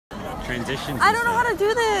transitions. I don't know how to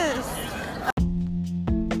do this.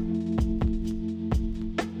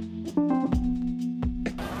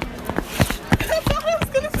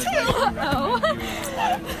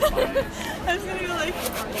 I was gonna go like.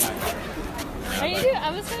 I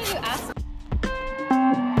was gonna do ask.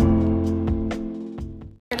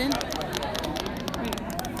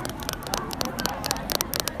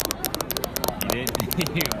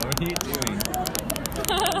 What are you doing?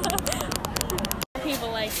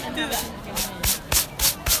 People like Do that.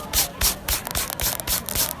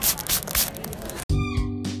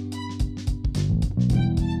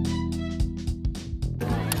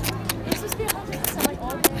 This was the 100% like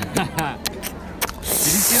all day.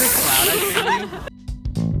 Did you see the cloud I